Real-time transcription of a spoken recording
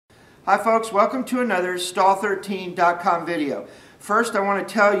Hi folks, welcome to another stall13.com video. First I want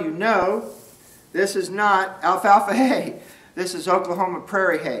to tell you, no, this is not alfalfa hay. This is Oklahoma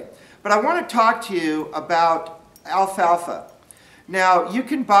prairie hay. But I want to talk to you about alfalfa. Now you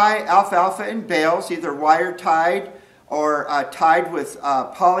can buy alfalfa in bales, either wire tied or tied with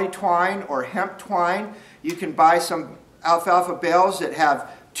poly twine or hemp twine. You can buy some alfalfa bales that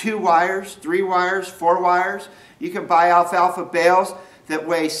have 2 wires, 3 wires, 4 wires. You can buy alfalfa bales that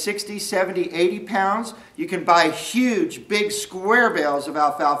weigh 60, 70, 80 pounds. You can buy huge, big square bales of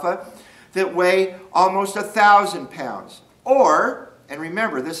alfalfa that weigh almost 1,000 pounds. Or, and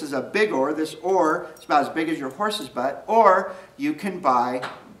remember, this is a big or, this or is about as big as your horse's butt, or you can buy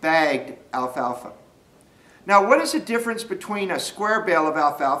bagged alfalfa. Now, what is the difference between a square bale of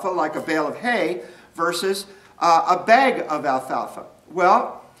alfalfa, like a bale of hay, versus a bag of alfalfa?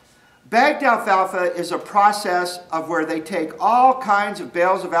 Well, bagged alfalfa is a process of where they take all kinds of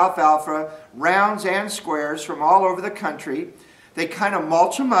bales of alfalfa, rounds and squares from all over the country. They kind of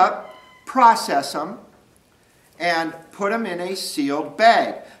mulch them up, process them, and put them in a sealed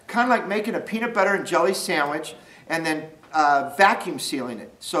bag. Kind of like making a peanut butter and jelly sandwich and then vacuum sealing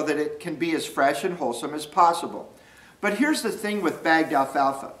it so that it can be as fresh and wholesome as possible. But here's the thing with bagged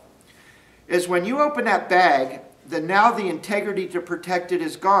alfalfa, is when you open that bag, now the integrity to protect it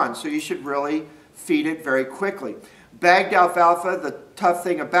is gone, so you should really feed it very quickly. Bagged alfalfa, the tough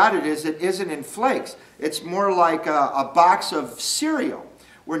thing about it is it isn't in flakes. It's more like a box of cereal.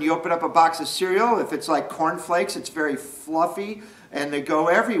 When you open up a box of cereal, if it's like corn flakes, it's very fluffy and they go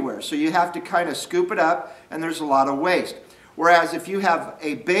everywhere. So you have to kind of scoop it up and there's a lot of waste. Whereas if you have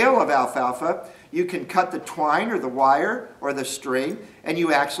a bale of alfalfa, you can cut the twine or the wire or the string and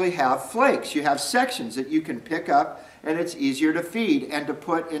you actually have flakes. You have sections that you can pick up and it's easier to feed and to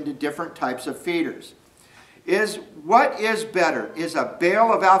put into different types of feeders. What is better? Is a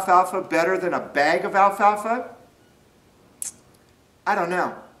bale of alfalfa better than a bag of alfalfa? I don't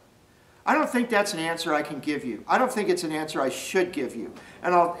know. I don't think that's an answer I can give you. I don't think it's an answer I should give you.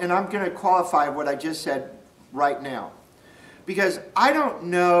 And I'm going to qualify what I just said right now. Because I don't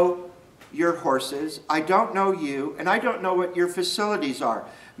know your horses, I don't know you, and I don't know what your facilities are.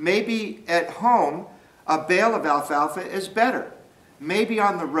 Maybe at home, a bale of alfalfa is better. Maybe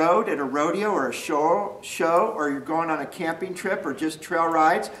on the road at a rodeo or a show, or you're going on a camping trip or just trail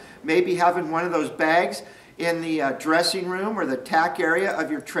rides, maybe having one of those bags in the dressing room or the tack area of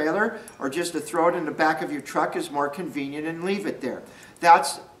your trailer, or just to throw it in the back of your truck is more convenient and leave it there.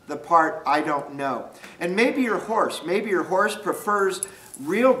 That's the part I don't know. And maybe your horse prefers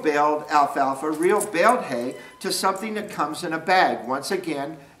real baled alfalfa, real baled hay, to something that comes in a bag. Once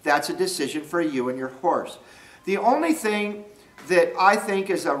again, that's a decision for you and your horse. The only thing that I think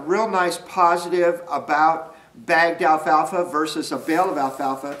is a real nice positive about bagged alfalfa versus a bale of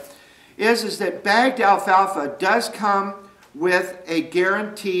alfalfa is that bagged alfalfa does come with a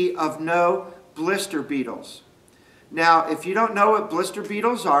guarantee of no blister beetles. Now, if you don't know what blister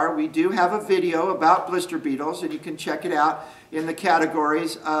beetles are, we do have a video about blister beetles, and you can check it out in the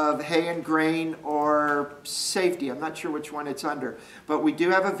categories of hay and grain or safety. I'm not sure which one it's under, but we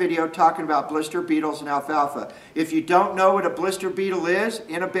do have a video talking about blister beetles and alfalfa. If you don't know what a blister beetle is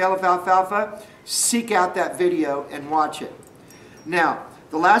in a bale of alfalfa, seek out that video and watch it. Now,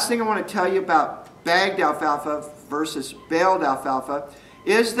 the last thing I want to tell you about bagged alfalfa versus baled alfalfa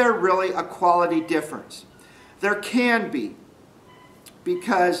is there really a quality difference? There can be,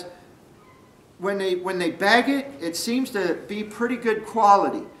 because when they bag it, it seems to be pretty good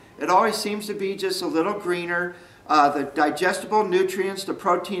quality. It always seems to be just a little greener. The digestible nutrients, the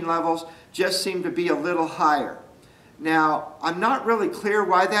protein levels just seem to be a little higher. Now, I'm not really clear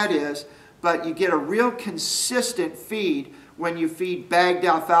why that is, but you get a real consistent feed when you feed bagged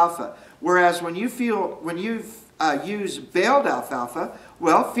alfalfa. Whereas when you use baled alfalfa,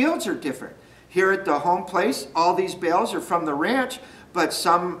 well, fields are different. Here at the home place, all these bales are from the ranch, but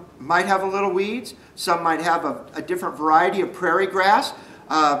some might have a little weeds, some might have a different variety of prairie grass,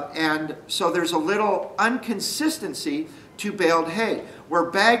 and so there's a little inconsistency to baled hay, where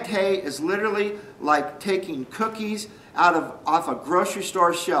bagged hay is literally like taking cookies off a grocery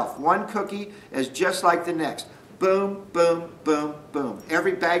store shelf. One cookie is just like the next. Boom, boom, boom, boom.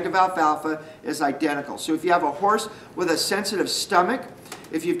 Every bag of alfalfa is identical. So if you have a horse with a sensitive stomach,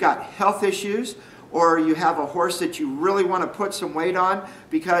 if you've got health issues, or you have a horse that you really want to put some weight on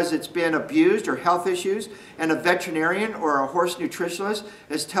because it's been abused or health issues, and a veterinarian or a horse nutritionist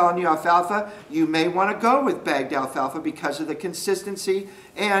is telling you alfalfa, you may want to go with bagged alfalfa because of the consistency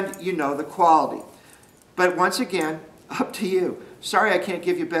and you know the quality. But once again, up to you. Sorry I can't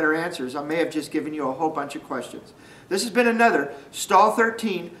give you better answers. I may have just given you a whole bunch of questions. This has been another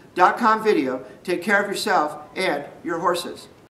stall13.com video. Take care of yourself and your horses.